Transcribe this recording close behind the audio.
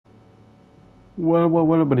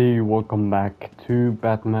Well, everybody, welcome back to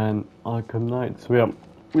Batman Arkham Knight. So yeah,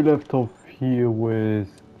 we left off here with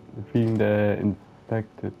defeating the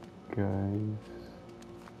infected guys.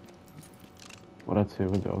 Well, that's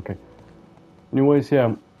it, okay. Anyways,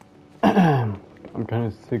 yeah, I'm kind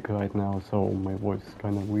of sick right now, so my voice is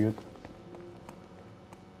kind of weird.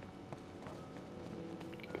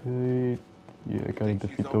 Okay, yeah, I gotta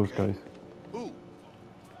defeat those guys.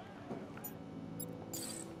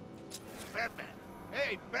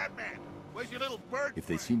 Hey, Batman! Where's your little bird? If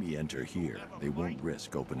they see me enter here, they won't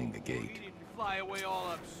risk opening the gate. He didn't fly away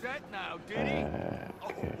all upset now, did he? Okay.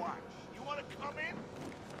 Oh, watch. You want to come in?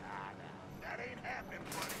 Nah, that ain't happening,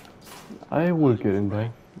 buddy. I will get in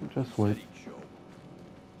there. Just wait.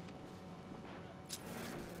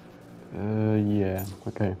 Yeah,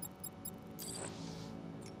 okay.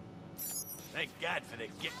 Thank God for the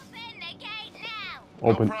gate. Open the gate now!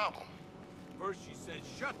 Open. No problem. First she said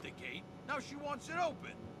shut the gate, now she wants it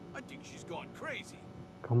open. I think she's gone crazy.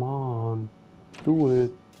 Come on. Do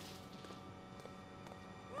it.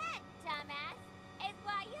 That, dumbass, is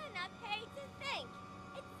why you're not paid to think.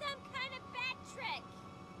 It's some kind of bad trick.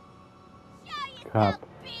 Show yourself,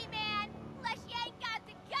 B-Man, unless you ain't got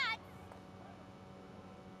the guts.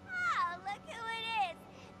 Oh, look who it is.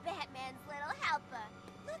 Batman's little helper.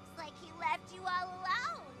 Looks like he left you all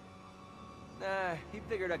alone. Nah, he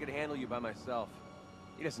figured I could handle you by myself.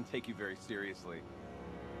 He doesn't take you very seriously.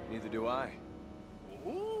 Neither do I.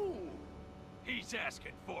 Ooh, he's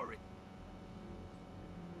asking for it.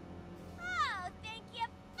 Oh, think you're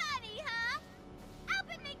funny, huh?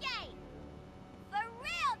 Open the gate. For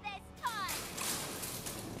real this time.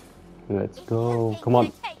 Let's go. Come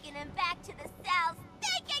on. Taking him back to the cells.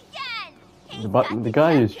 Think again. He's The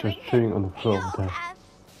guy is just chilling on the floor. That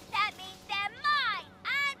means they're mine.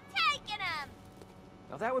 I'm taking them.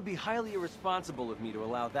 Now that would be highly irresponsible of me to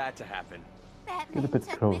allow that to happen. Batman Get a bit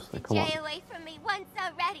took closer, Mr. come on. J away from me once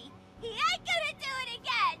already. He ain't gonna do it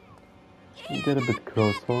again. You get a bit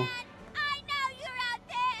closer. Batman? I know you're out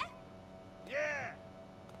there. Yeah.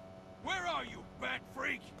 Where are you, bat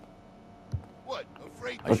freak? What,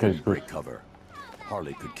 afraid? I should good. break cover.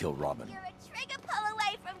 Harley could kill Robin. You're a trigger pull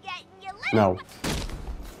away from getting your limb. No.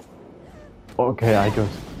 Okay, I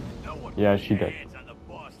just... No one Yeah, puts she their did. hands on the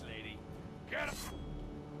boss lady. Get him.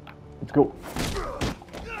 Let's go.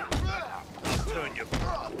 Turn your...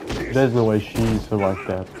 There's no way she survived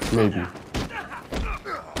that. Maybe.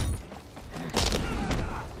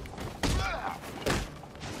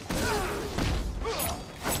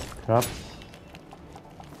 Crap.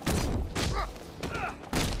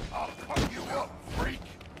 I'll cut you up, freak.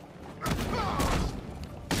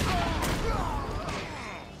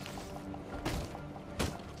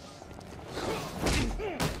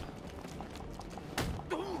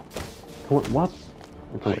 What?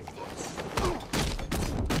 Okay, wait.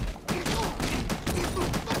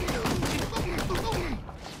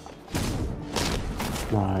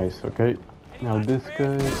 Nice, okay. Now this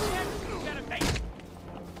guy...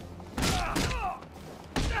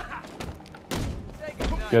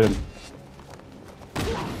 Get him.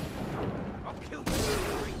 I'll kill you.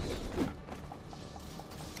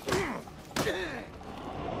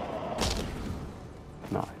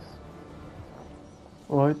 Nice.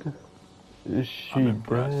 Alright. Is she I'm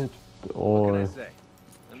impressed. dead? What Or... can I say?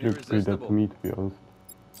 She looks pretty dead to me, to be honest.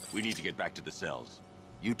 We need to get back to the cells.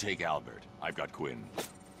 You take Albert. I've got Quinn.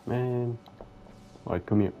 Man. Alright,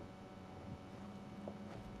 come here.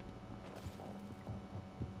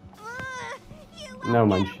 You won't Never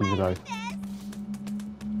mind, get she's away alive. with this.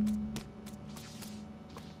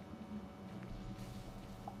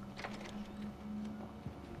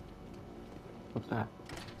 What's that?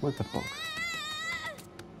 What's that box?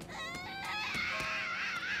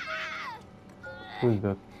 Who is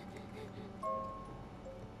that?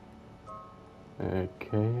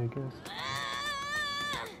 Okay, I guess.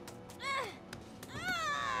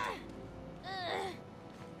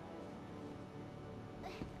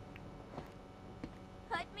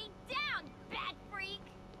 Put me down, bad freak.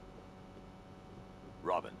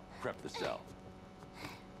 Robin, prep the cell.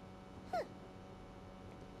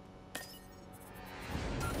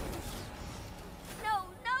 No,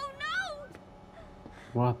 no, no.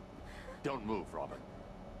 What? Don't move, Robin.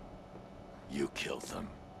 You killed them,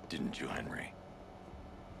 didn't you, Henry?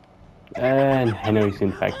 And Henry's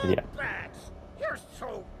infected, yeah. Bats, you're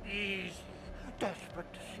so easy.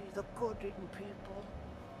 Desperate to see the good in people.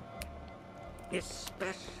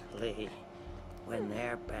 Especially when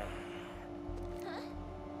they're bad.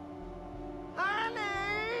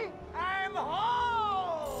 Honey, I'm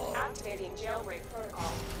home! Activating jailbreak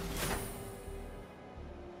protocol.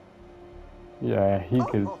 Yeah, he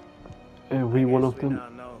could every one of We them. now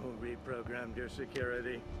know who reprogrammed your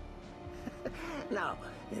security. Now,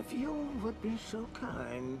 if you would be so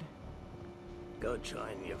kind, go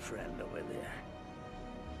join your friend over there.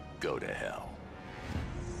 Go to hell.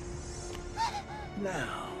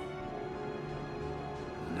 Now,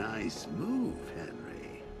 Nice move,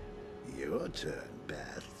 Henry. Your turn,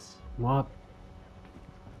 Beth. What?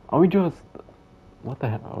 Are we just... What the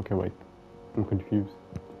hell? Okay, wait. I'm confused.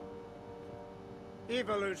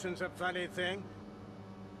 evolution's a funny thing.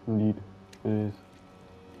 Indeed, it is.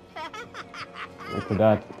 Look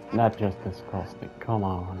at that just disgusting. Come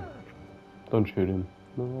on. Don't shoot him.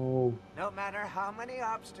 No. No matter how many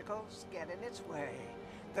obstacles get in its way,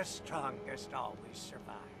 the strongest always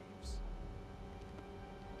survives.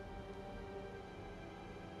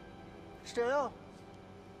 Still,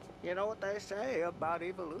 you know what they say about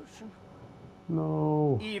evolution?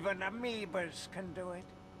 No. Even amoebas can do it.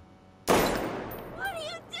 What are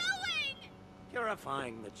you doing?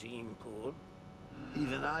 Purifying the gene pool.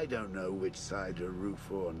 Even I don't know which side to root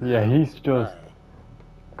for now. Yeah, he's just...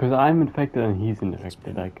 Because I'm infected and he's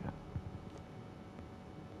infected, I guess.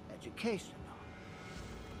 Educational.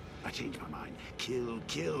 I changed my mind. Kill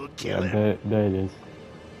Yeah, him. there it is.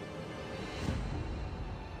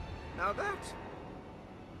 Now that's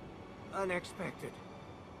unexpected.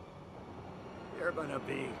 You're gonna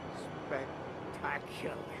be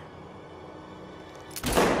spectacular.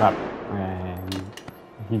 Crap. And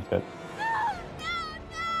he's dead. No, no,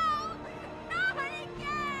 no! Not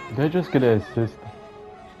again! They're just gonna assist.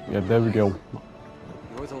 Yeah, there we go.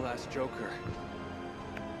 You're the last Joker.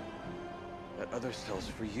 That other cell's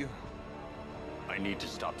for you. I need to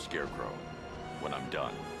stop Scarecrow. When I'm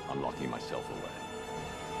done, I'm locking myself away.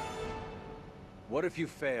 What if you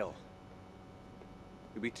fail?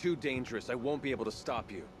 You'll be too dangerous. I won't be able to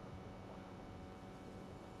stop you.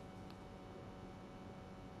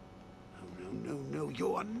 No,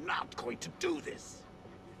 you are not going to do this.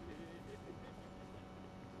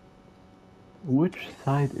 Which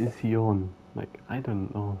side is he on? Like, I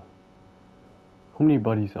don't know. How many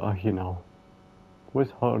bodies are here now?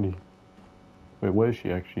 Where's Harley? Wait, where is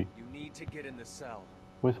she actually? You need to get in the cell.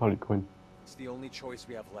 Where's Harley Quinn? It's the only choice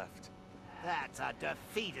we have left. That's a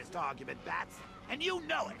defeatist argument, Bats, and you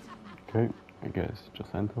know it. Okay, I guess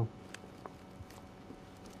just enter.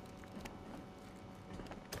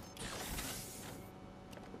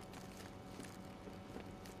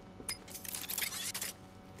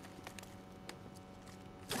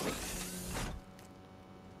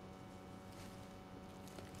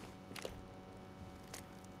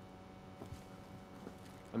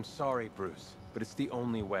 I'm sorry, Bruce, but it's the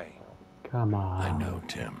only way. Come on. I know,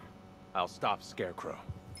 Tim. I'll stop Scarecrow.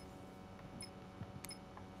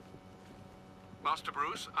 Master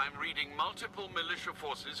Bruce, I'm reading multiple militia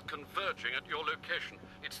forces converging at your location.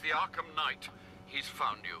 It's the Arkham Knight. He's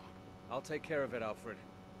found you. I'll take care of it, Alfred.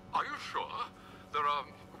 Are you sure? There are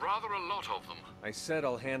rather a lot of them. I said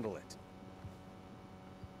I'll handle it.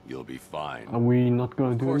 You'll be fine. Are we not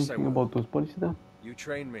gonna do course I anything will. about those bodies then? You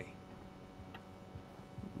train me.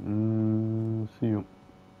 See you.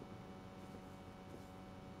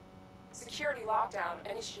 Security lockdown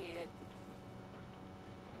initiated.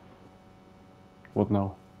 What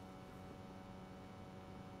now?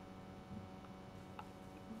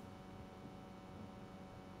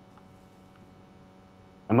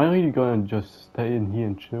 Am I really gonna just stay in here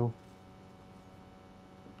and chill?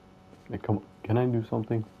 Like, come on, can I do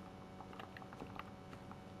something?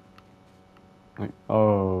 Like,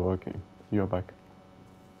 oh, okay, you're back.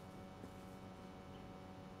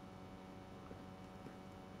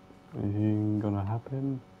 Anything gonna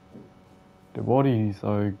happen? The bodies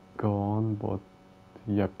are gone, but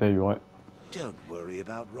yep, there you are. Don't worry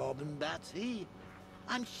about Robin, Batsy.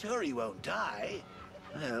 I'm sure he won't die.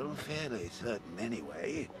 Well, fairly certain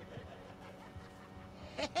anyway.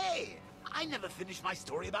 Hey, I never finished my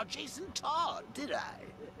story about Jason Todd, did I?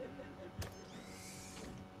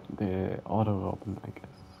 The other Robin, I guess.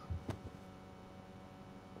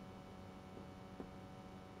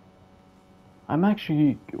 I'm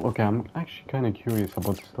actually kind of curious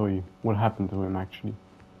about the story. What happened to him actually?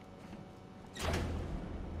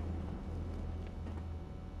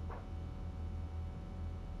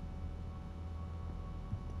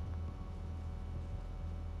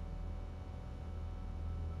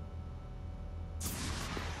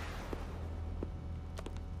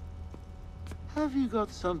 Have you got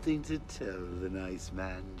something to tell the nice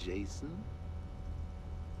man, Jason?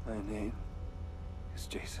 My name is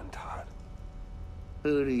Jason Todd.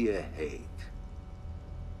 Who do you hate?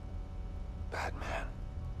 Batman.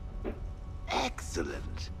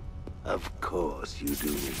 Excellent. Of course you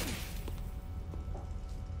do.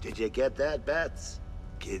 Did you get that, Bats?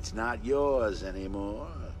 Kid's not yours anymore.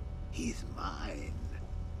 He's mine.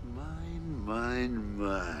 Mine, mine,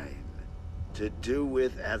 mine. To do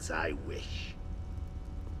with as I wish.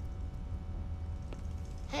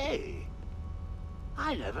 Hey,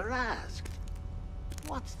 I never asked.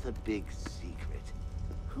 What's the big secret?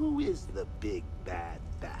 Who is the big bad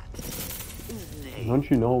bat? His name. Don't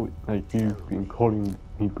you know, like, you've been calling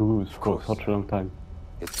me Bruce for such a long time.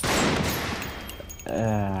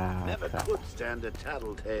 Never could stand a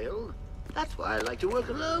tattletale. That's why I like to work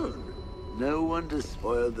alone. No one to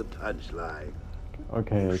spoil the punchline.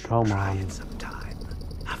 Okay, come Try on. it sometime.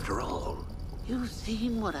 After all, you've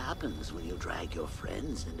seen what happens when you drag your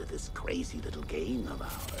friends into this crazy little game of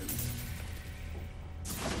ours.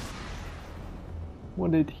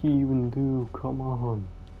 What did he even do? Come on.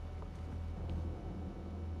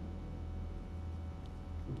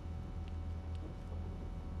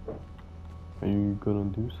 Are you gonna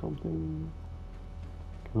do something?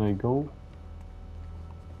 Can I go?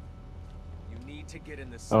 You need to get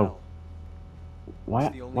in the cell. Why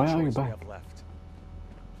It's the only are you choice we back? have left.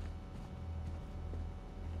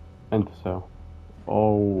 Enter cell.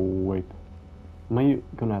 Oh wait. Am I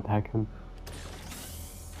gonna attack him?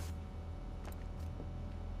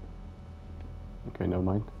 Okay, never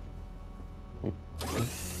mind. Wait.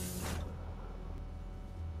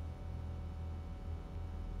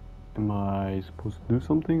 Am I supposed to do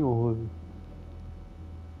something or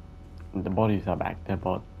the bodies are back there,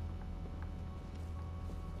 but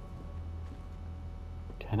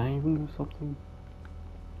can I even do something?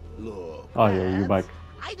 Look, Oh yeah, you're back.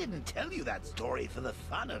 I didn't tell you that story for the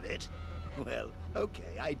fun of it. Well,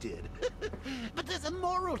 okay, I did. But there's a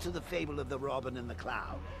moral to the fable of the robin and the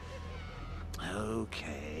cloud.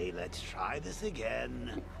 Okay, let's try this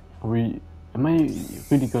again. Am I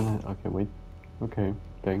really gonna, okay, wait. Okay,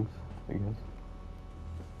 thanks, I guess.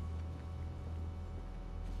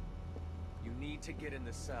 You need to get in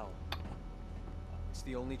the cell. It's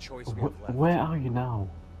the only choice we have left. Where are you now?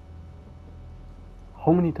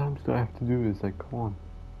 How many times do I have to do this? Like, come on.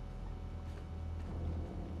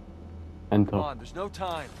 Enter. Come on, there's no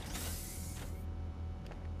time.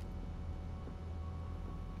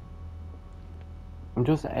 I'm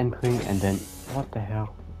just entering and then, what the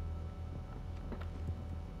hell?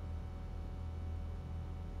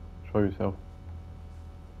 Show yourself.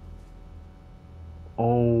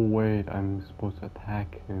 Oh wait, I'm supposed to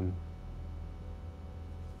attack him.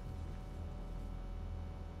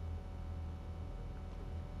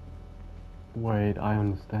 Wait, I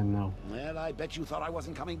understand now. Well, I bet you thought I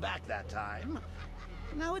wasn't coming back that time.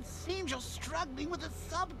 Now it seems you're struggling with the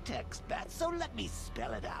subtext, Bat, so let me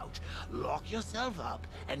spell it out. Lock yourself up,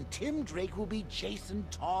 and Tim Drake will be Jason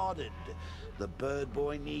Todded. The bird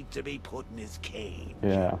boy needs to be put in his cage.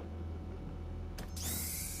 Yeah.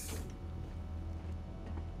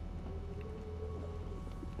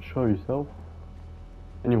 Show yourself.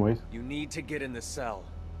 Anyways. You need to get in the cell.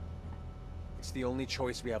 It's the only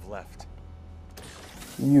choice we have left.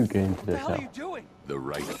 You get into the What the hell cell. are you doing? The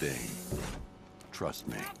right thing. Trust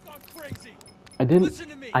me. I didn't.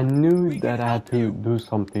 I knew that I had to do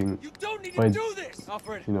something. You don't need but, to do this,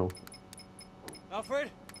 Alfred. You know.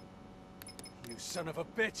 Alfred, you son of a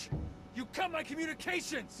bitch! You cut my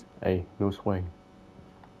communications. Hey, no sway.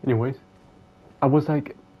 Anyways, I was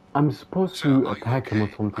like, I'm supposed to attack him or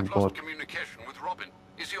something, I've lost but communication with Robin.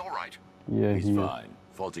 Is he all right? yeah, He's he is. fine.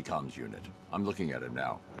 Faulty comms unit. I'm looking at him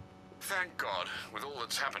now. Thank God. With all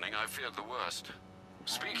that's happening, I feared the worst.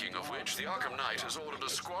 Speaking of which, the Arkham Knight has ordered a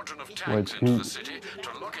squadron of tanks into the city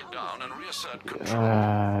to lock it down and reassert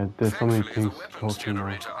control. There's so many Thankfully, things the weapons talking about.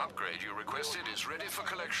 generator upgrade you requested is ready for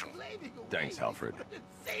collection. Thanks, Alfred.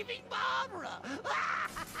 Saving Barbara!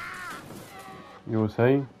 You were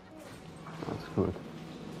saying? That's good.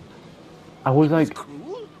 I was like,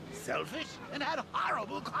 Cruel, selfish, and had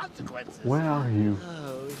horrible consequences. where are you?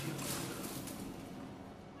 Oh,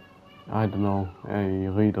 I don't know. I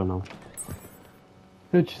really don't know.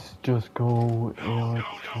 Let's just go. No,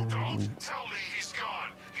 don't. Tell me he's gone.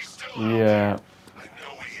 He's still out Yeah. there. I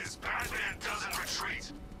know he is. Batman doesn't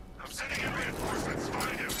retreat. I'm sending in reinforcements.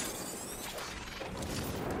 Find him.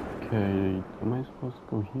 Okay, am I supposed to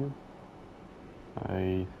go here?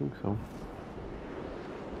 I think so.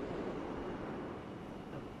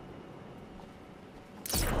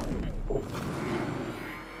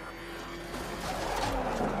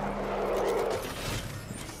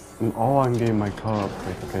 Oh, I'm getting my car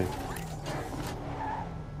upgrade, okay.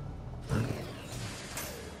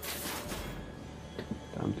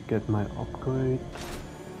 Time to get my upgrade.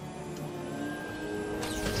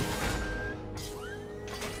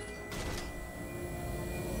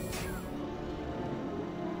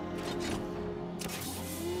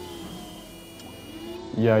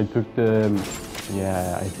 Yeah, I took the.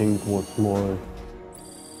 Yeah, I think it was more.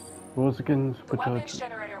 What was again? The weapons Supercharged?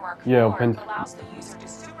 generator Mark Yeah, 4 offense. allows the user to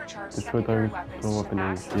supercharge The secondary Supercharged weapons throw to weapon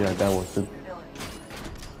range. maximum Yeah, that was it.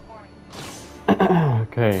 capability.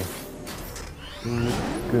 Okay.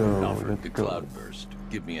 Let's go. Alfred, the Let's go. Cloudburst.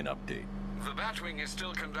 Give me an update. The Batwing is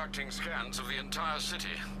still conducting scans of the entire city,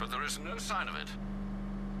 but there is no sign of it.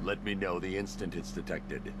 Let me know the instant it's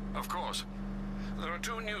detected. Of course. There are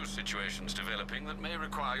two new situations developing that may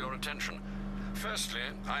require your attention. Firstly,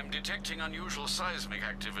 I'm detecting unusual seismic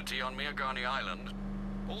activity on Miagani Island.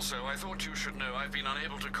 Also, I thought you should know I've been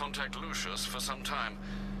unable to contact Lucius for some time.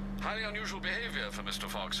 Highly unusual behavior for Mr.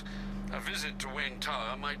 Fox. A visit to Wayne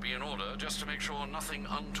Tower might be in order, just to make sure nothing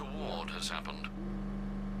untoward has happened.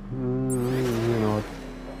 You know what?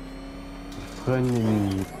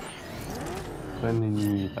 Friendly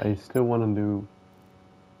need. I still want to do.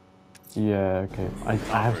 Yeah, okay. I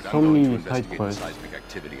have Alfred, so I'm going to many side investigate the quests. seismic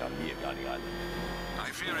activity on Miagani Island. I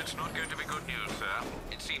fear it's not going to be good news, sir.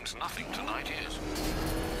 It seems nothing tonight is.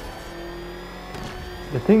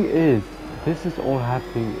 The thing is, this is all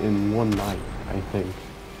happening in one night, I think.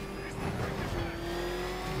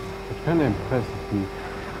 It kind of impresses me.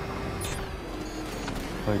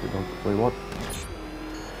 Like, wait, what?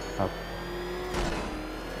 Crap.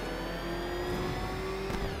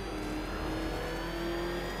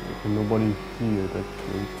 Okay, nobody's here, that's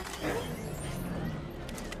great.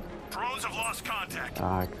 Drones have lost contact.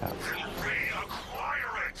 Ah, crap.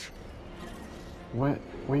 Reacquire it. Where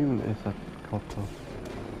even is that copter?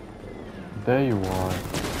 There you are.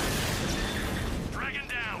 Dragon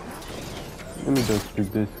down. Let me just do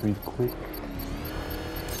this real quick.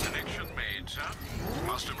 Connection made, sir.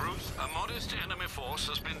 Master Bruce, a modest enemy force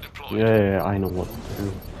has been deployed. Yeah, I know what to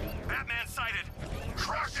do. Batman sighted.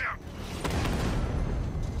 Crush him.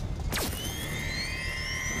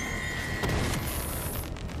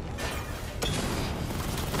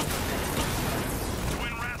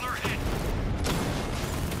 Twin Rattler hit.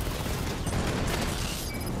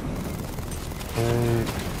 Okay.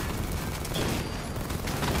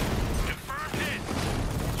 Confirmed hit.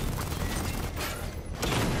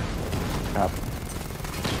 Crap.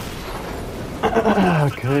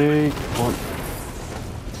 Okay, come on.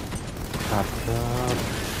 Crap.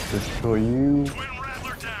 Destroy you. Twin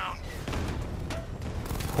Rattler down.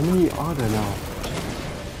 How many are there now?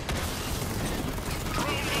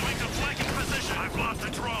 Drone moving to flanking position. I've lost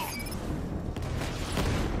a drone.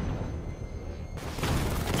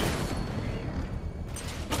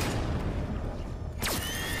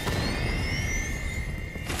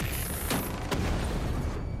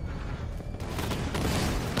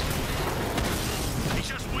 He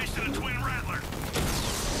just wasted a Twin Rattler.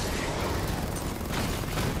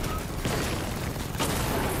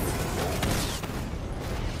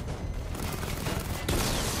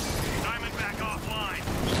 Diamond back offline.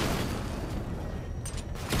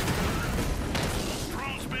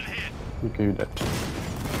 Drone's been hit. Okay, you're dead.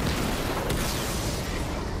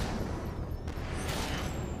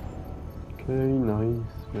 Okay, nice.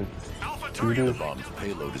 Let's Alpha do target this. The bomb's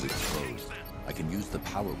payload is exposed. I can use the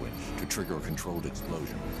power winch to trigger a controlled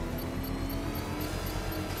explosion.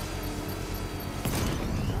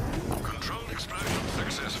 Controlled explosion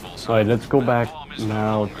successful, sir. Alright, let's go That back bomb is no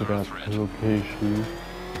now longer to a that threat. location.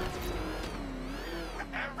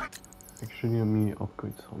 Actually, let me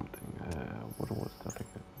upgrade something. What was that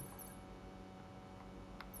again?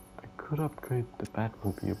 I could upgrade the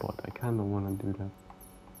Batmobile, but I kinda wanna do that.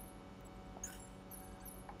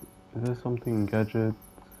 Is there something in gadget?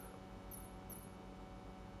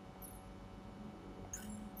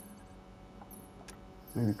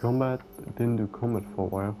 Maybe combat? I didn't do combat for a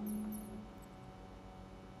while.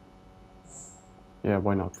 Yeah,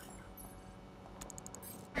 why not?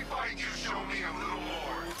 If I you show me a little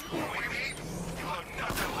more, when we meet, you'll have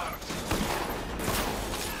nothing left.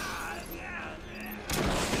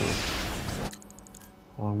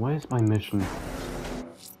 Oh, where's my mission?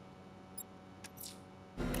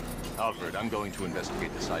 Alfred, I'm going to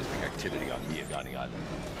investigate the seismic activity on Miagani Island.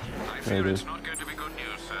 I There it fear is. it's not going to be good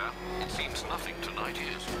news, sir. It seems nothing tonight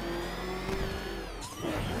is.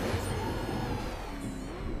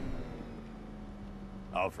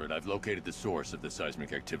 Alfred, I've located the source of the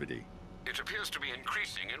seismic activity. It appears to be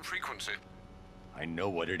increasing in frequency. I know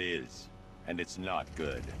what it is, and it's not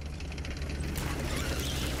good.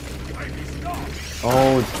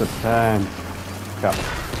 Oh, it's the tank. Crap.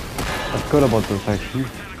 I forgot about this actually.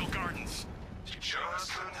 Botanical Gardens. She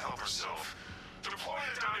just couldn't help herself. Deploy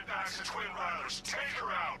the Diamondbacks and Twin Rattlers. Take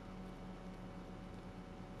her out.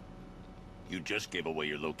 You just gave away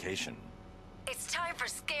your location. It's time for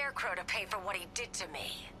Scarecrow to pay for what he did to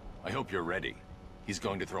me. I hope you're ready. He's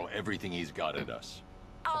going to throw everything he's got at us.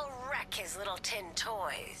 I'll wreck his little tin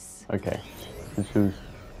toys. Okay, let's choose.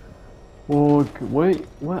 Oh, wait,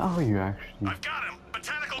 where are you actually? I've got him.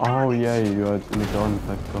 Botanical Oh Gardens. yeah, you are in the garden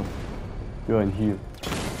sector. You are in here.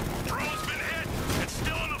 Drone's been hit. It's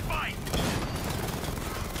still in the fight.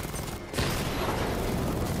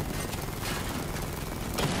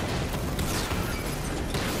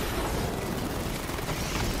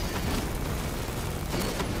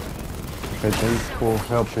 Okay, thanks for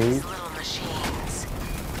helping. These little machines.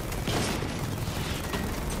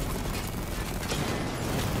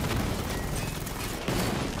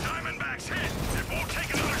 Diamondback's hit. It won't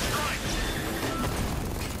take another strike.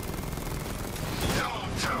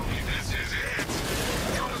 Don't tell me this is it.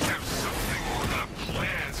 You must have something more than a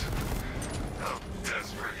plant. How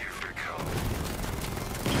desperate you've become.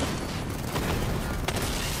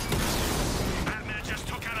 Batman just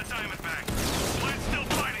took out a Diamondback. Plant's still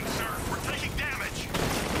fighting, sir. We're taking damage.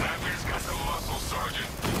 Batman's got some muscle, Sergeant,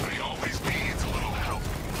 but he always needs a little help.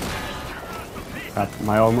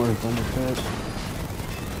 My armor is almost dead.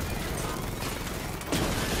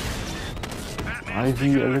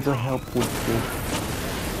 Ivy, a little help with this.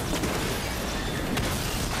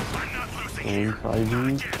 I'm not losing here. Thanks,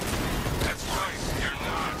 Ivy. That's right, you're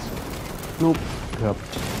not. Nope. Yep.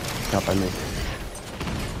 Yep, I missed.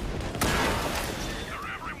 They're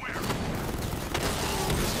everywhere.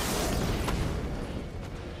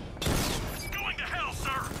 It's going to hell,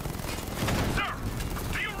 sir. Sir,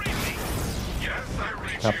 do you read me? Yes, I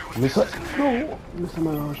read Yep. you. Missa. No! Missa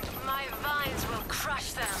Mirage. My vines will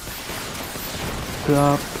crush them.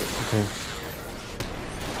 Yep. Okay.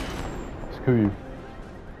 Screw you.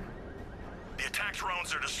 The attack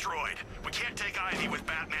drones are destroyed. We can't take Ivy with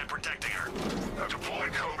Batman protecting her. Now deploy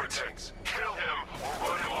Cobra tanks. Kill him or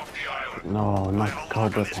run him off the island. No, not I have a lock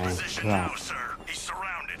Cobra on his tank. position now, Crap. sir. He's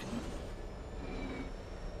surrounded.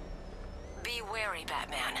 Be wary,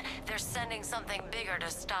 Batman. They're sending something bigger to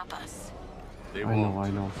stop us. They I won't. know, I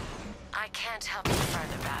know. I can't help you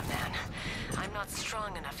further, Batman. I'm not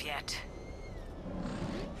strong enough yet.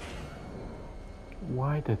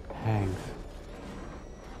 Why the tanks?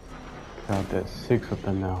 God, there's 6 of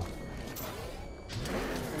them now.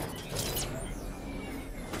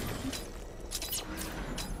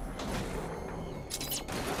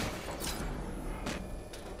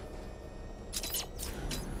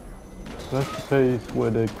 That's the place where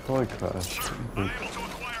the car crashed. Unable to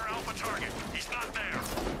acquire Alpha target. He's not there.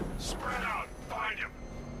 Spread out. Find him.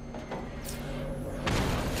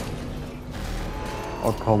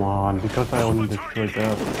 Oh, come on, because I only destroyed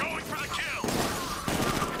that. Going for the kill.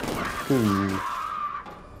 Screw you.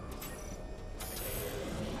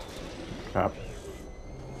 Crap.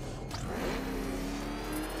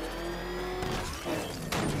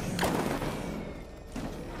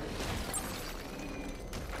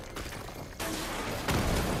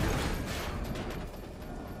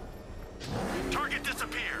 Target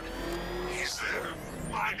disappeared. He's there.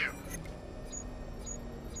 Find him.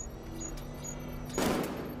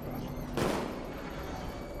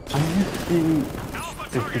 I'm using Alpha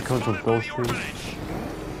it's target because of spotted by those the things. orphanage.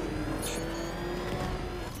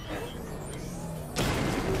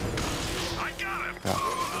 I got him. Yeah.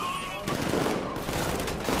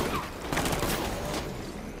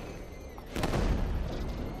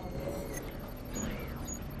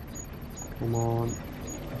 Come on.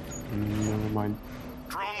 Never mind.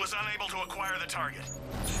 Drone was unable to acquire the target.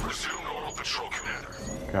 Resume normal patrol, Commander.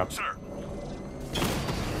 Crap. Sir.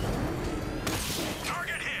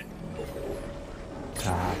 Target hit.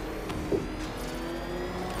 Crap.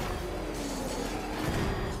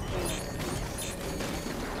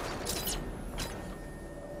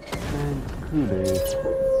 And screw this.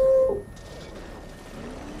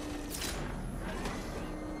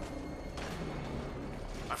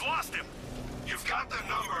 I've lost him. You've got the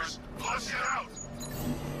numbers. Flush it out.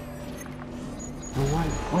 No,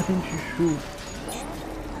 why didn't you shoot?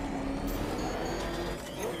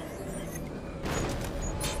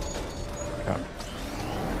 Crap.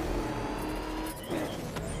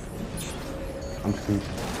 I'm screwed.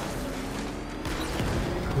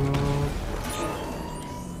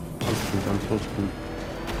 I'm screwed, I'm so screwed.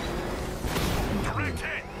 Direct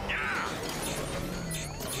hit. Yeah.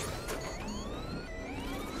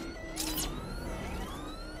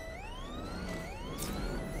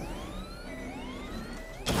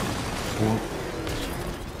 What?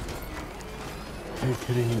 Are you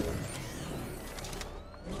kidding me?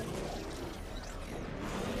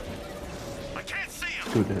 I can't see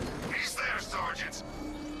him. Do this. He's there, Sergeant.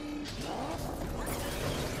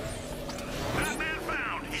 Batman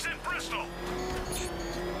found. He's in Bristol.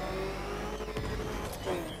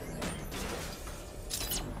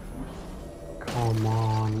 Come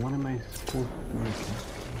on, what am I supposed to do with this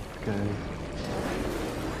guy?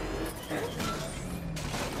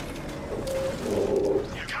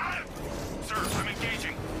 You got him! Sir, I'm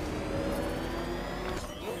engaging.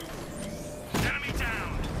 Enemy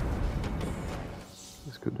down!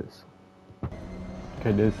 Let's do this.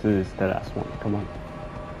 Okay, this is the last one. Come on.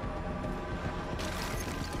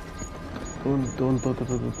 Don't.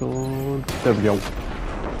 There we go.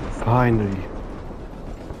 Finally.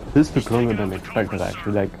 This took longer than expected,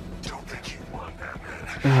 actually. Like,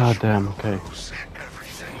 ah, damn. Okay.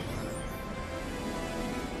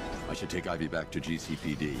 I should take Ivy back to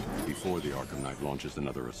GCPD before the Arkham Knight launches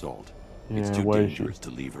another assault. Yeah, it's too where is she? dangerous to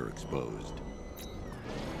leave her exposed.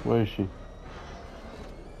 Where is she? Wait,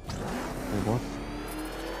 what?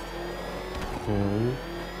 Okay.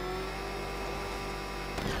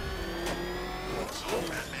 So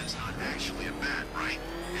Batman's not actually a bat, right?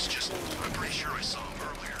 It's just, I'm pretty sure I saw him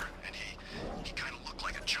earlier, and he kind of looked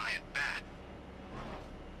like a giant bat.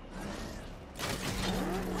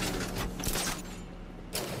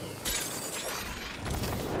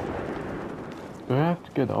 Do I have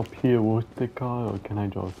to get up here with the car, or can I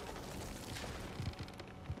just...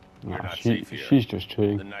 You're Nah, not safe here. she's just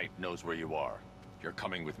chilling. The Knight knows where you are. You're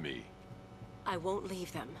coming with me. I won't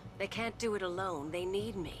leave them. They can't do it alone. They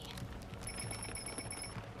need me.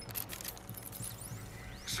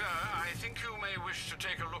 Sir, I think you may wish to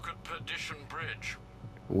take a look at Perdition Bridge.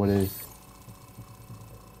 What is?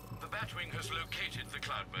 The Batwing has located the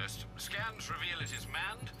Cloudburst. Scans reveal it is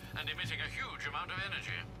manned and emitting a huge amount of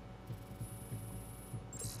energy.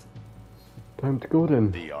 Time to go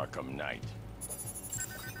then. The Arkham Knight.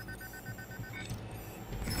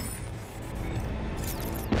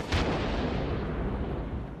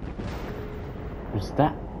 What's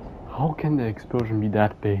that? How can the explosion be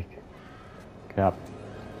that big? Cap.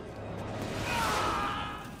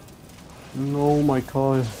 No, my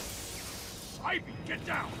car. Ivy, get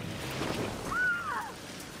down!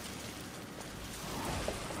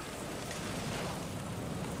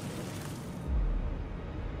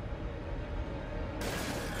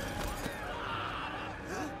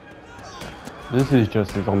 This is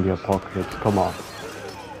just a zombie apocalypse, come on.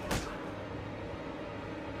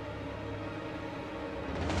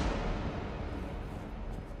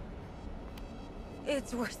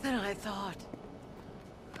 It's worse than I thought.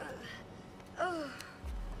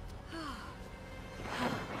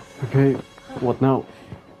 Okay, what now?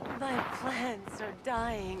 My plants are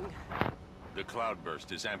dying. The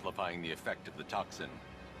Cloudburst is amplifying the effect of the toxin.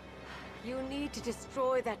 You need to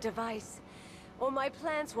destroy that device, or my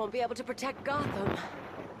plants won't be able to protect Gotham.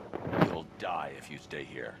 You'll die if you stay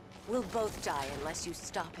here. We'll both die unless you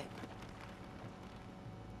stop him.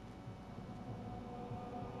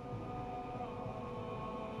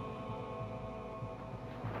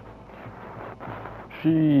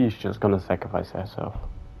 She's just gonna sacrifice herself.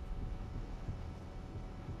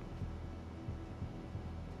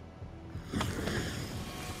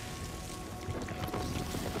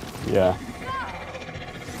 Yeah.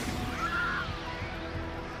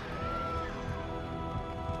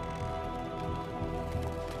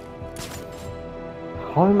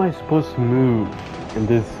 How am I supposed to move in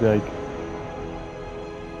this, like,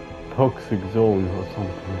 toxic zone or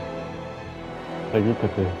something? Like, look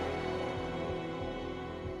at this.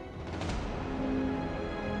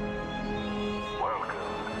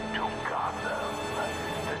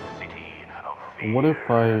 What if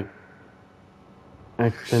I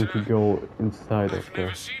accidentally go inside of I've there?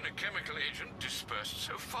 never seen a chemical agent dispersed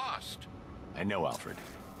so fast. I know, Alfred.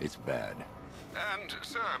 It's bad. And,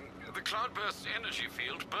 sir, the Cloudburst's energy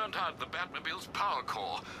field burnt out the Batmobile's power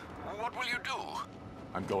core. What will you do?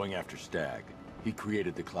 I'm going after Stag. He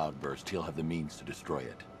created the Cloudburst. He'll have the means to destroy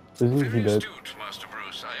it. Isn't he Very dead? astute, Master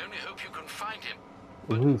Bruce. I only hope you can find him.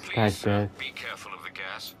 But Isn't Stag please, sir, dead? be careful of the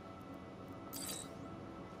gas.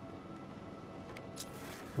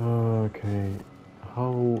 Okay,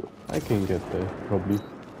 how I can get there, probably.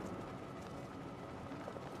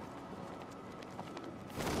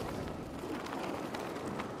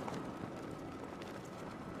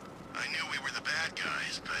 I knew we were the bad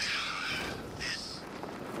guys, but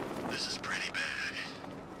this is pretty bad.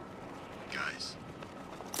 Guys.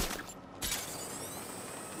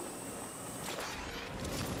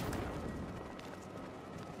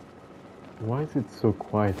 Why is it so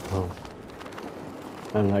quiet now?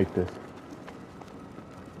 I like this.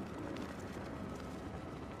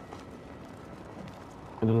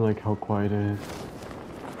 I don't like how quiet it is.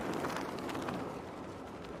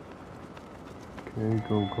 Okay,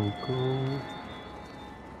 go.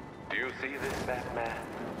 Do you see this, Batman?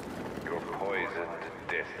 Your poisoned,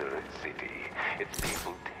 dead desolate city. Its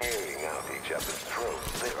people tearing out each other's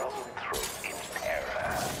throats, their own throats in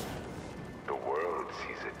terror. The world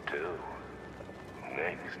sees it too.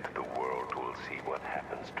 Next, the world will see what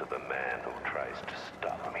happens to the man who tries to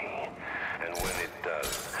stop me. And when it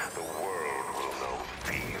does, the world will know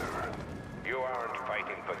fear. You aren't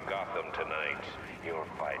fighting for Gotham tonight. You're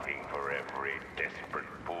fighting for every desperate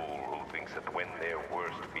fool who thinks that when their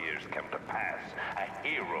worst fears come to pass, a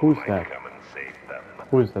hero Who's might that? come and save them.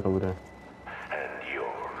 Who is that over there? And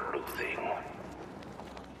you're losing.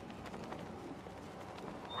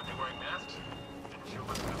 Weren't they wearing masks? Didn't you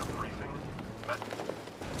listen to the briefing?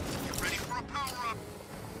 Get ready for a power-up!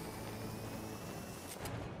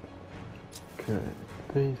 Okay,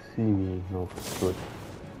 they see me. No, good.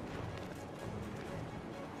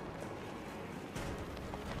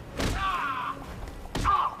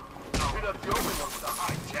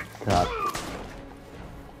 God.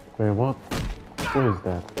 Wait, what? What is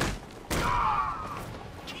that?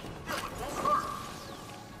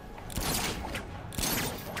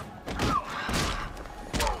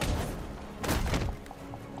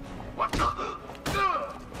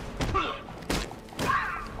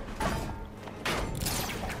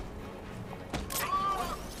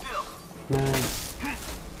 Man.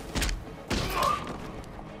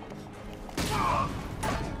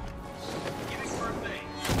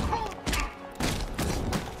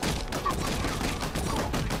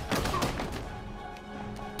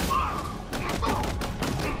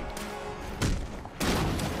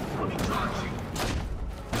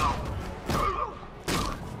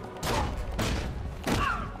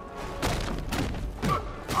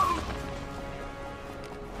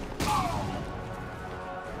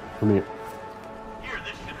 Come here.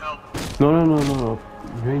 No.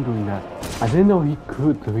 You ain't doing that. I didn't know he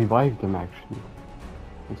could revive them actually.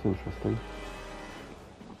 That's interesting.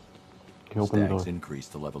 Okay, open the door. Stag's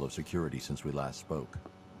increased the level of security since we last spoke.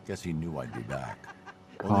 Guess he knew I'd be back.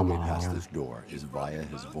 Come Only way past on. this door is via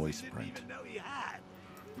his voice print.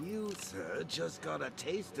 You, sir, just got a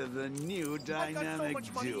taste of the new I've got so dynamic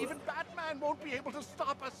much money, duo. even Batman won't be able to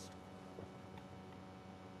stop us.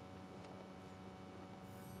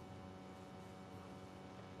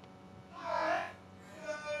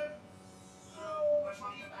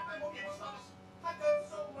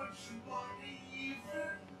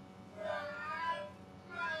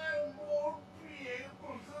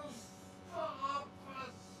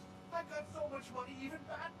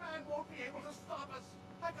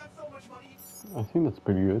 I think that's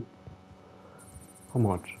pretty good. How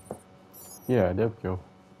much? Yeah, there we go.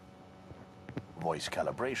 Voice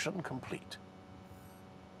calibration complete.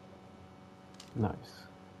 Nice.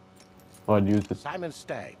 Oh, I'd use it. Simon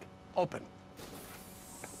Stagg, open.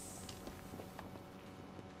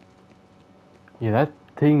 Yeah, that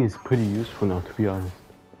thing is pretty useful now, to be honest.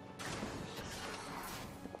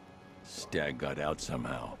 Stag got out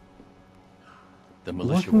somehow. The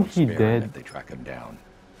militia Wasn't won't he spare him dead? if they track him down.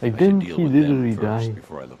 Like, I should didn't deal he with them literally first die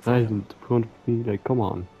before I look for right him. in front of me? Like, come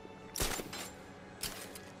on.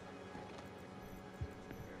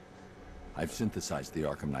 I've synthesized the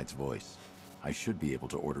Arkham Knight's voice. I should be able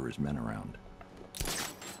to order his men around.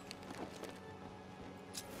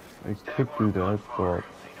 I could do that, but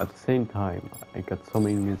at the same time, I got so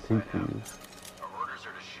many new things to use. Our orders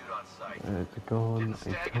are to shoot on sight. It's a gun. Didn't I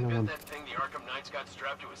Stagg kind of invent want. that thing the Arkham Knight's got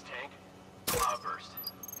strapped to his tank? Cloudburst.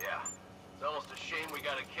 Yeah. It's almost a shame we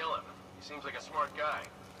gotta kill him. He seems like a smart guy.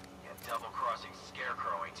 Yeah, double-crossing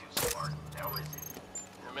Scarecrow ain't too smart, now is he?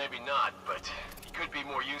 Maybe not, but he could be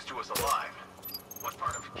more used to us alive. What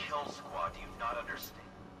part of Kill Squad do you not understand?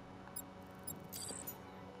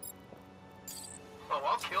 Oh,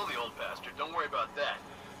 I'll kill the old bastard. Don't worry about that.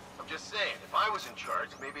 I'm just saying, if I was in charge,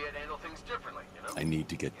 maybe I'd handle things differently, you know? I need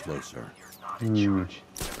to get closer. You're not in charge.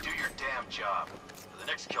 Now do your damn job. The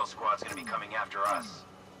next kill squad's gonna be coming after us.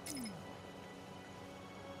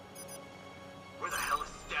 Where the hell is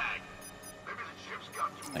Stagg? Maybe the chips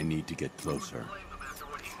got to him. I need to get closer.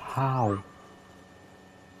 How?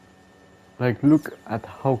 Like, look at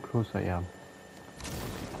how close I am.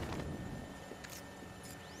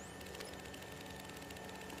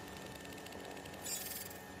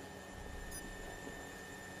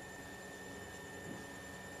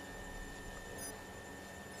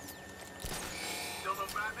 Still no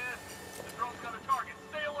Batman? The drone's got a target.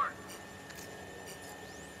 Stay alert.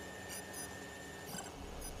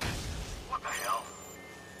 What the hell?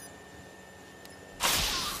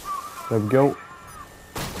 There we go.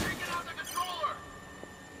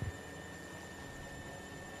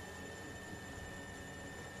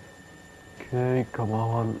 Okay, come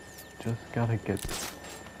on. Just gotta get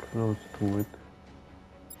close to it.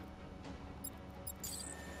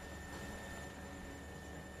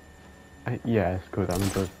 Yeah, it's good. I'm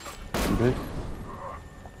just do this.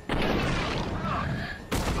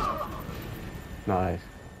 Nice.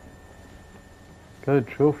 Got a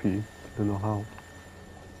trophy. Don't know how.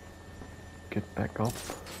 Get back up.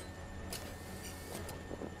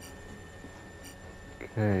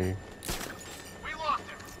 Okay. We lost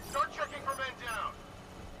him. Start checking for men down.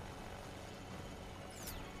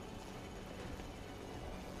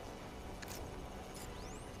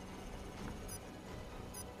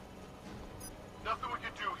 Nothing we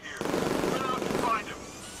can do here. Run out and find him.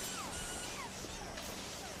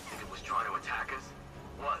 Think it was trying to attack us?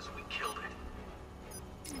 Was. We killed it.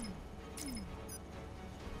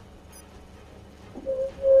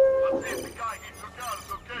 Let's see if the guy he took out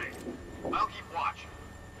is okay. I'll keep watch.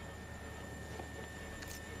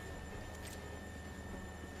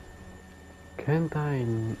 Can't I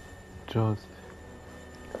just...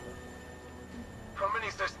 How many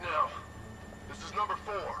is this now? This is number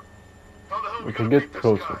 4. How the hell We we can gonna get beat this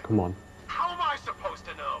closer, guy? come on. How am I supposed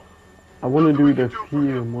to know? I want to Nothing do we the can do for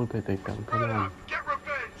fear him. multi-takedown, come Run on. out, get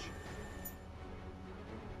revenge.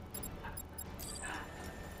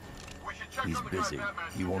 We should check He's on the guy busy. Batman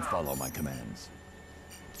He took won't out. follow my commands.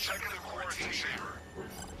 Check in the quarantine chamber.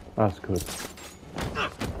 That's good.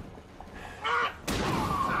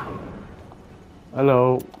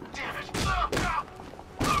 Hello. Damn it.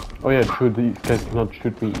 Oh yeah, true, these guys cannot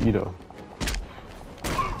shoot me either.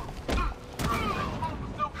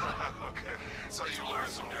 Okay, so you learned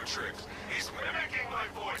some new tricks. He's mimicking my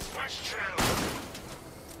voice. Which channel?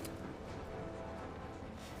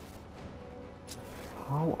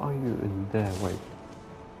 How are you in there? Wait.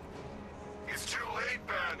 It's too late,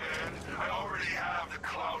 Batman. I already have the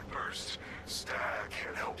Cloudburst. Stag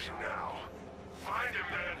can't help you now. Find him,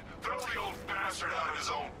 man. Throw the old bastard out of his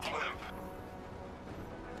own blimp.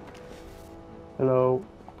 Hello.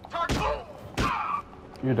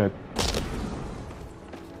 You're dead.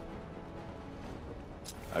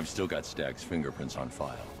 I've still got Stag's fingerprints on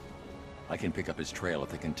file. I can pick up his trail at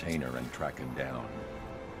the container and track him down.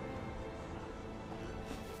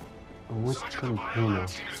 Which container?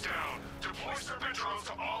 Team is down. Deploy serpent drones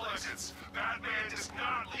to all exits. Batman does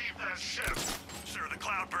not leave that ship. Sir, the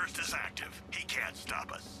Cloudburst is active. He can't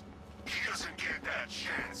stop us. He doesn't get that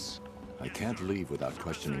chance. I can't leave without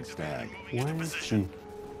questioning Stag. Where is he?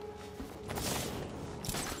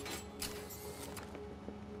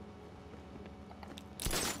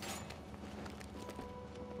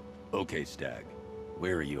 Okay, Stag.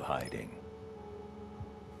 Where are you hiding?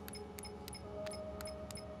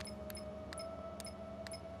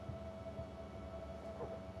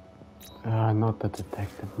 Not the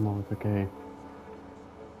detective mode, okay.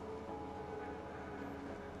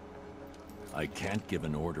 I can't give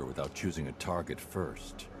an order without choosing a target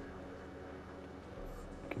first.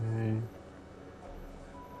 Okay.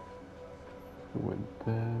 He went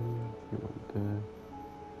there, he went there.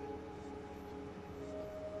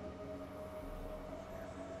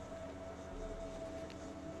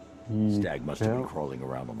 He Stag must have been fell. crawling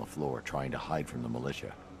around on the floor, trying to hide from the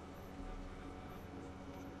militia.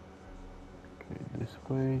 Okay, this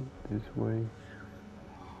way, this way.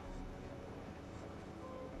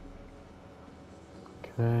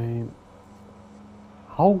 Okay.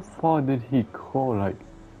 How far did he crawl? Like,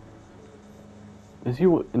 is he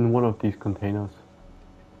in one of these containers?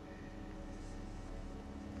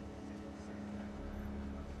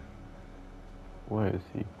 Where is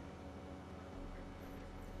he?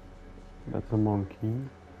 That's a monkey.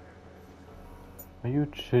 Are you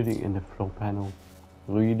chilling in the floor panel?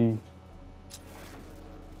 Really?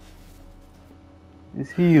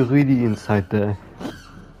 Is he really inside there?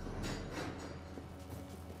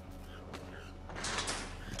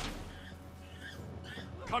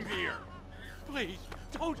 Come here. Please,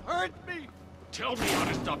 don't hurt me. Tell me how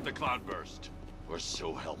to stop the Cloudburst. Or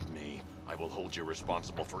so help me, I will hold you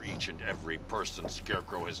responsible for each and every person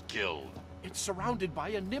Scarecrow has killed. It's surrounded by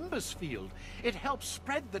a Nimbus field. It helps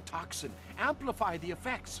spread the toxin, amplify the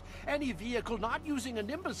effects. Any vehicle not using a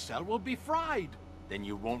Nimbus cell will be fried. Then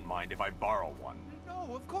you won't mind if I borrow one.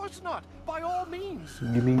 No, of course not. By all means.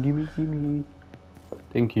 Gimme, gimme, gimme.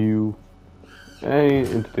 Thank you. Hey,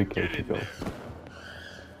 into the cave we go.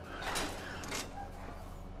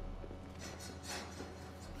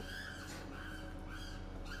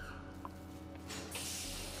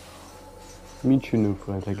 Meet your new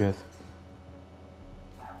friend, I guess.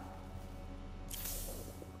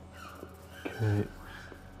 Okay.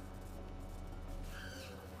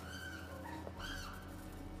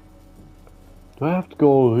 Do I have to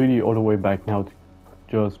go really all the way back now to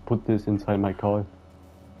just put this inside my car?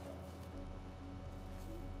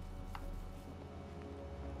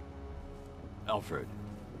 Alfred,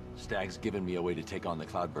 Stag's given me a way to take on the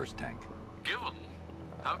Cloudburst tank. Given?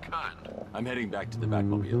 How kind. I'm heading back to the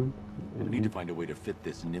Batmobile. I need to find a way to fit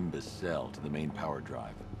this Nimbus cell to the main power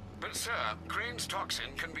drive. But sir, Crane's toxin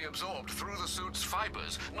can be absorbed through the suit's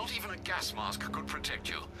fibers. Not even a gas mask could protect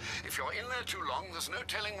you. If you're in there too long, there's no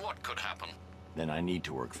telling what could happen. Then I need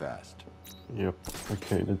to work fast. Yep.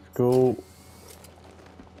 Okay, let's go.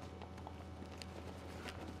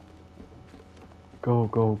 Go,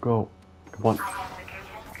 go, go. Come on.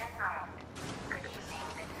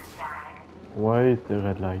 Why is the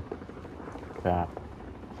red light? Crap.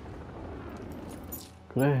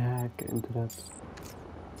 Could I hack into that?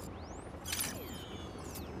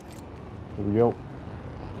 Here we go.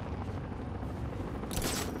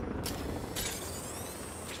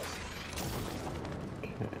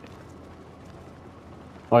 Okay.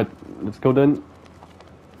 Alright, let's go then.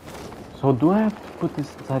 So do I have to put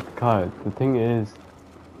this inside the car? The thing is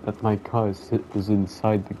that my car is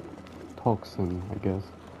inside the toxin, I guess.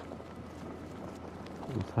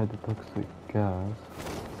 Inside the toxic gas.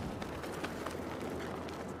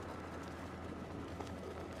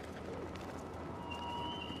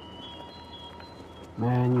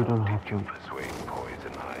 Man, you don't have to. Persuade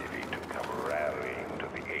Poison Ivy to come rallying to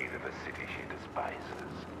the aid of a city she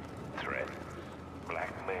despises. Threat,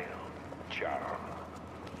 blackmail, charm.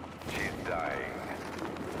 She's dying.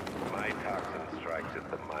 My toxin strikes at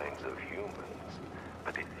the minds of humans,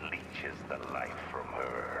 but it leeches the life from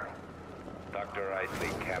her. Dr. Isley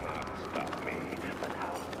cannot stop me, but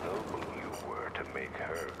how noble you were to make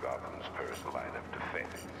her Gotham's first line of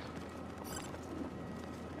defense.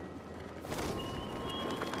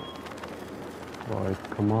 Right,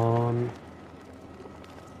 come on.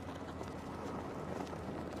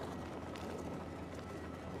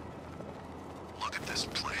 Look at this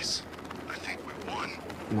place. I think we won.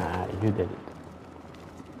 Nah, you did it.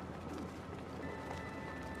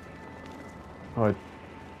 Alright.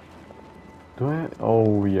 Do I?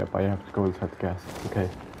 Oh, yep, I have to go inside the gas. Okay.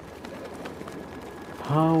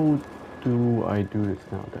 How do I do this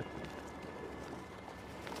now then?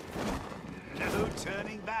 No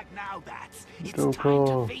turning back now, Bats. It's Go, time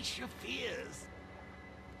go. to face your fears.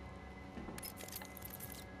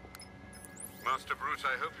 Master Bruce,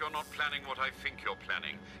 I hope you're not planning what I think you're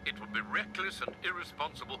planning. It would be reckless and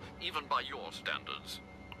irresponsible, even by your standards.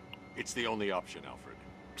 It's the only option, Alfred.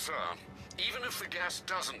 Sir, even if the gas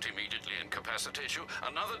doesn't immediately incapacitate you,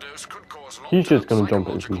 another dose could cause He's just gonna jump,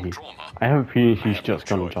 psychological isn't he? trauma. I have a feeling he's just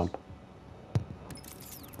gonna jump.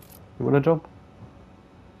 You wanna jump?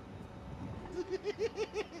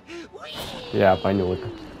 Yeah, I know it.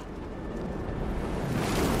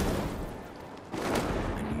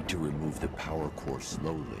 I need to remove the power core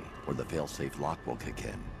slowly, or the failsafe lock will kick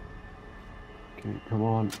in. Okay, come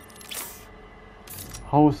on.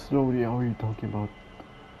 How slowly are you talking about?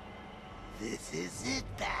 This is it,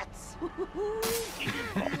 Bats. You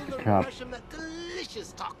can feel the Cap. rush of that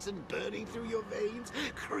delicious toxin burning through your veins,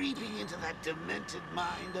 creeping into that demented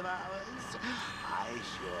mind of ours. I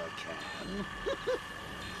sure can.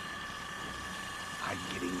 I'm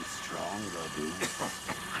getting stronger, Bruce.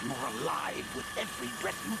 I'm more alive with every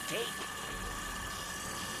breath you take.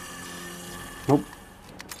 Nope.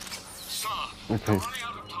 Sir, Okay. you're running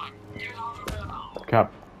out of time. Get out of there now.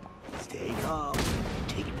 Cap. Stay calm.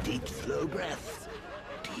 Take deep, slow breaths.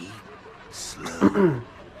 Deep, slow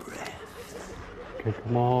breaths. Okay,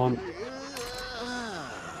 come on.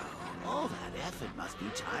 All that effort must be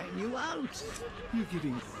tiring you out. You're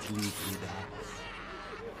getting sleepy, Bats.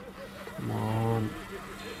 Come on.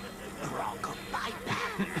 Rock-a-bye,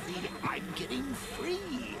 Patsy. I'm getting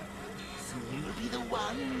free. Soon you'll be the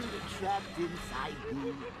one trapped inside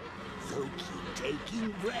me. So keep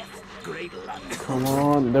taking breaths. Great luck. Come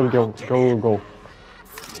on. There we go. Go, go.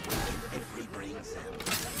 Every brain cell.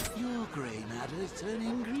 Your gray matter is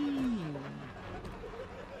turning green.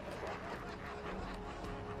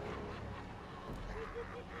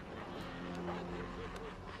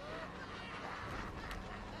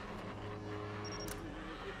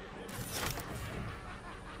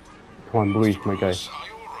 Come on, breathe, my guy. Are you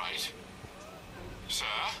all right? Sir,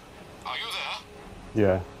 are you there?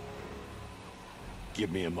 Yeah.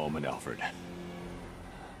 Give me a moment, Alfred.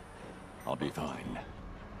 I'll be fine.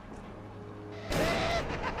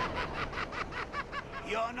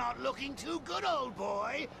 You're not looking too good, old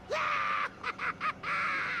boy.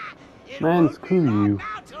 It Man, won't be screw long you.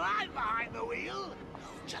 now till I'm behind the wheel.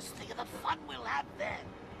 Just think of the fun we'll have then.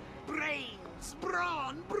 Brains,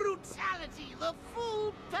 brawn, brutality, the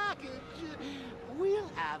full package. We'll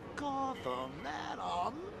have Gotham at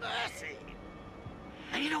our mercy.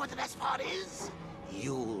 And you know what the best part is?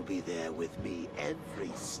 You'll be there with me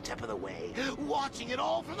every step of the way, watching it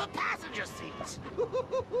all from the passenger seat.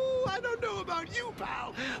 I don't know about you,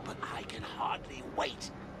 pal, but I can hardly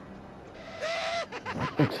wait.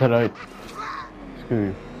 It's alright. Screw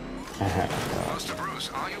you. Master Bruce,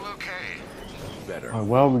 are you okay? Better.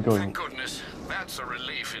 Where are we going? Thank goodness. That's a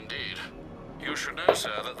relief indeed. You should know,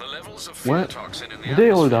 sir, that the levels of fear What? toxin in the Did they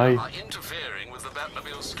all atmosphere die? are interfering with the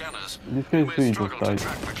Batmobile scanners. This You guy's may really struggle just to died.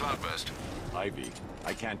 track the Cloudburst. Ivy,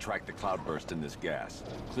 I can't track the Cloudburst in this gas.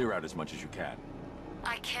 Clear out as much as you can.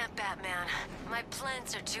 I can't, Batman. My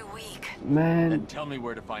plants are too weak. Man. Then tell me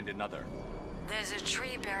where to find another. There's a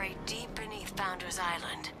tree buried deep beneath Founders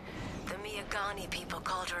Island. The Miyagani people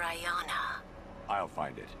called her Ayana. I'll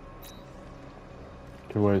find it.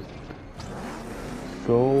 Okay, wait.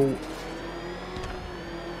 Go.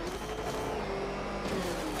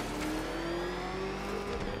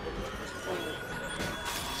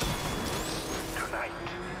 Tonight,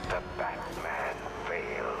 the Batman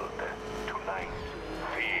failed. Tonight,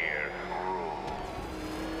 fear rules.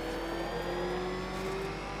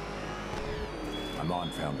 I'm on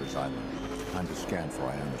Founders Island. Time to scan for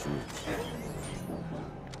Ayana's roots.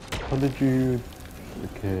 How did you...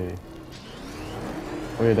 Okay.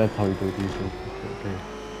 Oh yeah, that's how you do these things. Okay.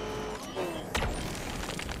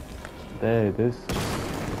 There it is.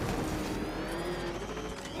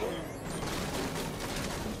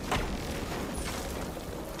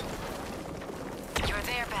 You're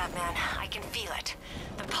there, Batman. I can feel it.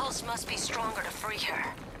 The pulse must be stronger to free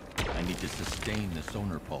her. I need to sustain the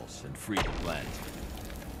sonar pulse and free the plant.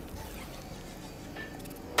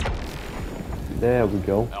 There we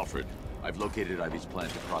go. Alfred, I've located Ivy's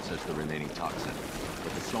plant to process the remaining toxin,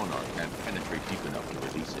 but the sonar can't penetrate deep enough to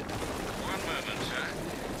release it. One moment, sir.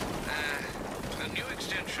 A new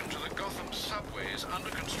extension to the Gotham subway is under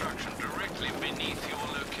construction directly beneath your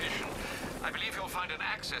location. I believe you'll find an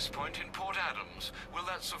access point in Port Adams. Will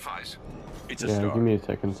that suffice? It's a Yeah, start. give me a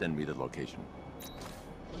second. Send me the location.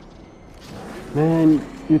 Man,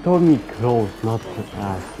 you told me close, not to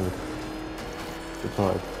ask. It's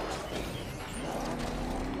alright.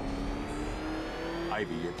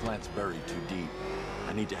 Ivy, your plant's buried too deep.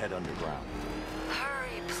 I need to head underground.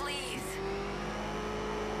 Hurry, please.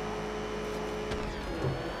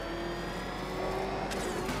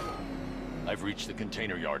 I've reached the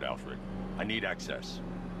container yard, Alfred. I need access.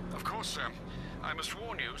 Of course, sir. I must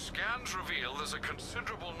warn you, scans reveal there's a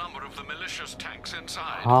considerable number of the malicious tanks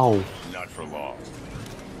inside. How? Not for long.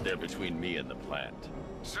 They're between me and the plant.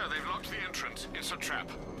 Sir, they've locked the entrance. It's a trap.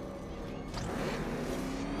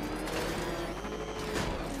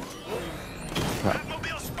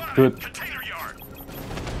 Batmobile spotted! Good. Container yard!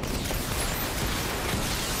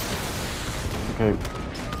 Okay.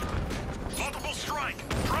 Multiple strike!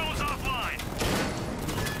 Drones offline!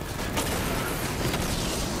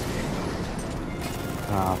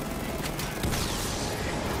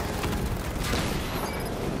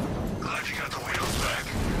 Glad you got the wheels back.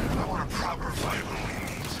 I want a proper fight when we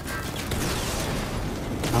meet.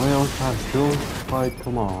 Now we also have Joe's fight,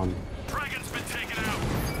 come on. Dragon's been taken out!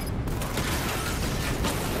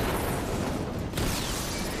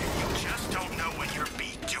 You just don't know when you're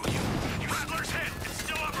beat, do you? Rattler's hit! It's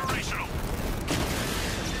still operational!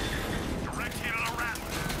 Direct hit on a Rattler!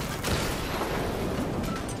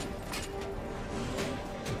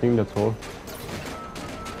 I think that's all.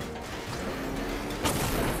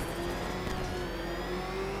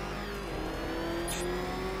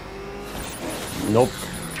 Nope.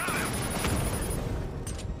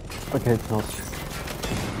 Okay, it's not.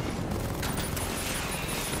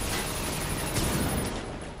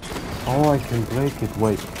 Oh, I can break it.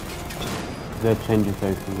 Wait. That changes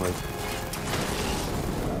everything. Wait.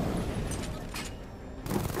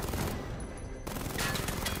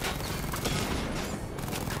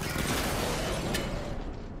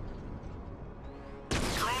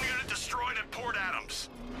 Drone unit destroyed at Port Adams.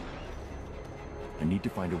 I need to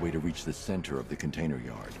find a way to reach the center of the container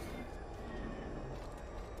yard.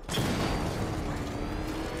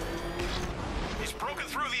 He's broken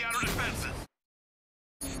through the outer defenses.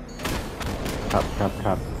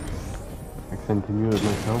 Cap. Accidentally muted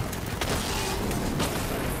myself.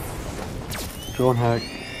 Drone hack.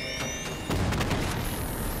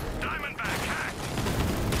 Diamondback hacked.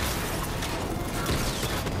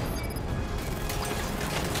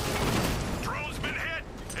 Drone's been hit.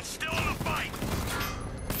 It's still in the fight.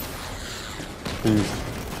 Please.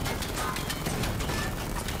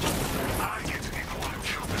 I get to be the one who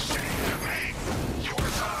killed the city to me. Your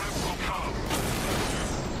time will come.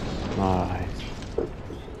 Nice.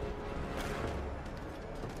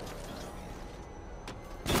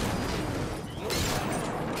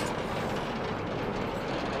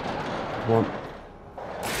 One.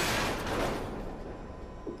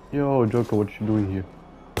 Yo, Joker, what you doing here?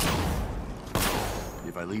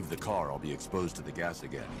 If I leave the car, I'll be exposed to the gas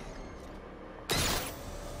again.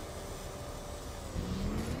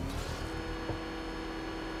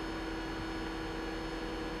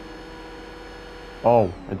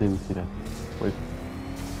 Oh, I didn't see that. Wait.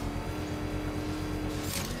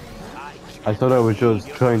 I thought I was just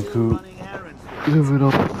trying to give it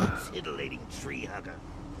up. Titillating tree hugger.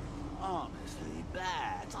 Honestly,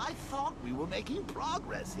 Bats, I thought we were making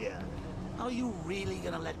progress here. Are you really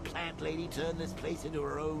gonna let Plant Lady turn this place into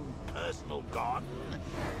her own personal garden?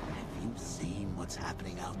 Have you seen what's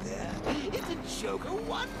happening out there? It's a Joker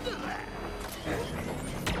wonderland.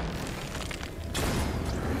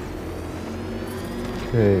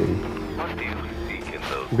 Okay. What do you seek in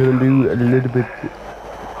those I'm gonna do a little bit.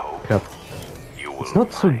 Cap. It's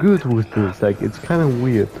not so good with this. Like it's kind of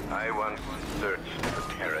weird. I once searched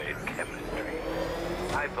for terror in chemistry.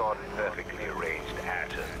 I thought perfectly arranged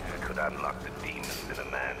atoms could unlock the demons in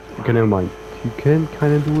a man's mind. Okay, never mind. You can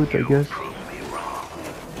kind of do it, I guess. Prove me wrong.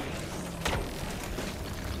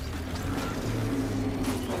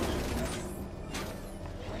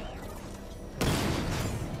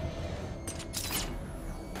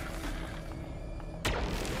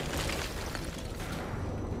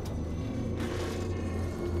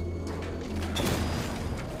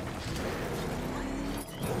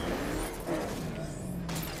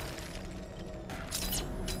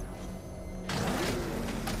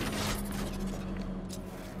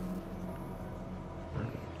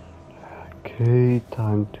 Okay,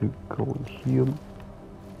 time to go in here.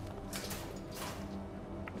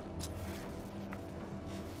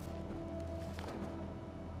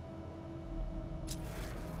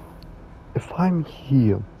 If I'm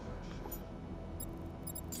here...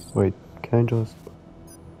 Wait, can I just...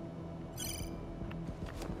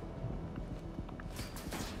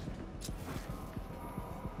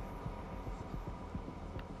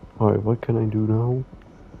 Alright, what can I do now?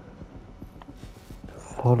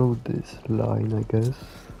 Follow this line, I guess.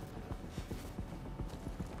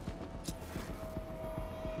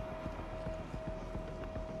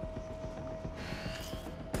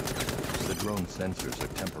 The drone sensors are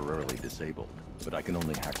temporarily disabled, but I can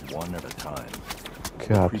only hack one at a time.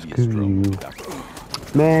 God, screw you.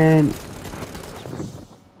 Man!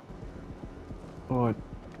 What?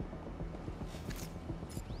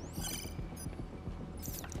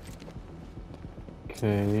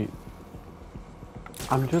 Okay.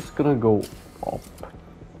 I'm just gonna go up,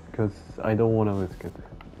 because I don't want to risk it.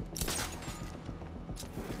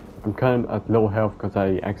 I'm kind of at low health because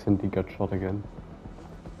I accidentally got shot again.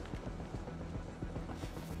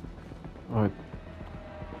 Alright.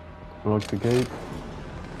 Unlock the gate.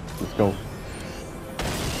 Let's go.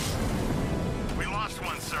 We lost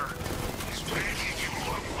one, sir. He's making you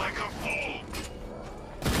look like a fool.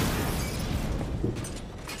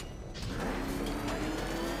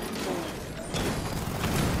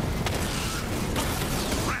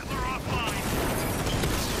 Rattler offline.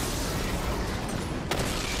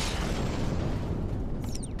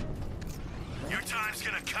 Your time's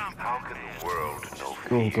gonna come. How can the world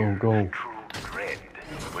know Go. true dread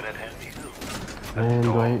when it has you? Man,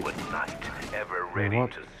 do I... At night, ever ready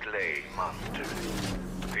to slay monsters.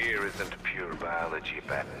 Fear isn't pure biology,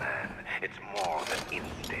 Batman. It's more than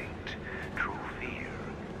instinct. True fear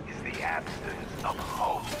is the absence of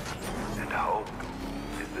hope. And hope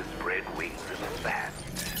is the spread wings of a bat,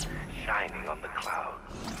 shining on the clouds.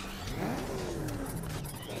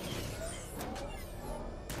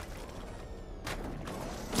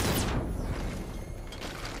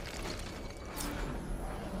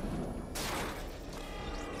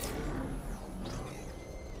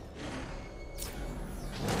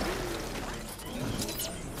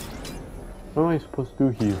 What am I supposed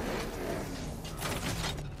to do here?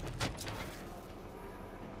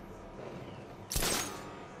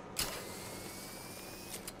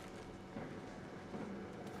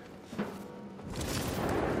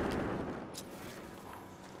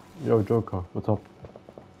 Yo, Joker, what's up?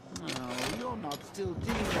 Oh, you're not still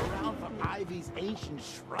digging around for Ivy's ancient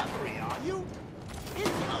shrubbery, are you? It's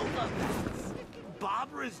over, Bats.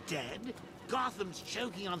 Barbara's dead, Gotham's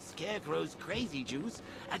choking on Scarecrow's crazy juice,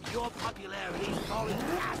 and your popularity is falling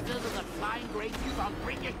faster than the flying graces on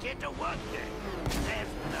Bring Your Kid to Work Day. There's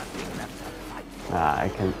nothing left to fight for.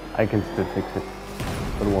 I can still fix it.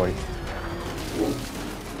 Don't worry.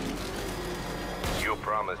 You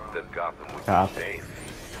promised that Gotham would be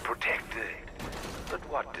safe, protected. But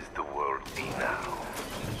what does the world see now?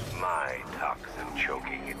 My toxin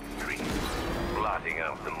choking its streets, blotting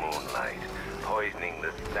out the moonlight, poisoning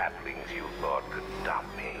the saplings you thought could stop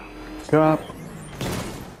me. Crap.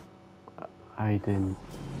 I didn't.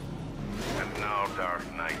 And now, Dark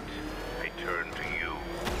Knight, I turn to you.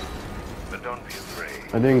 But don't be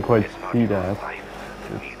afraid. I didn't quite It's not see your that. life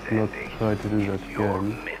that needs Let's not ending. try to do that It's your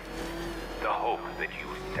again. myth. The hope that you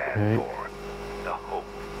stand Okay. for. The hope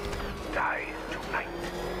dies tonight.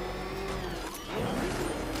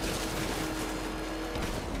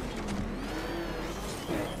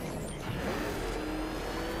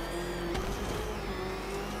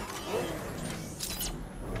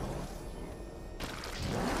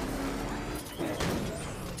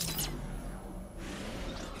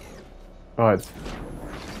 Alright.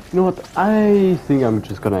 You know what? I think I'm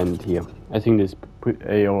just gonna end here. I think this is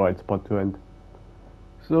a alright spot to end.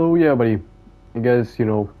 So yeah, buddy. I guess, you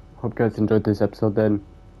know, hope you guys enjoyed this episode then.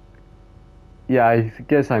 Yeah, I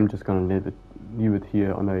guess I'm just gonna leave it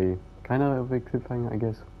here on a kind of a cliffhanger, I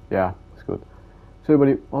guess. Yeah, it's good. So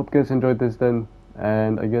buddy, hope you guys enjoyed this then.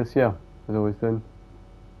 And I guess, yeah, as always then,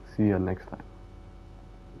 see you next time.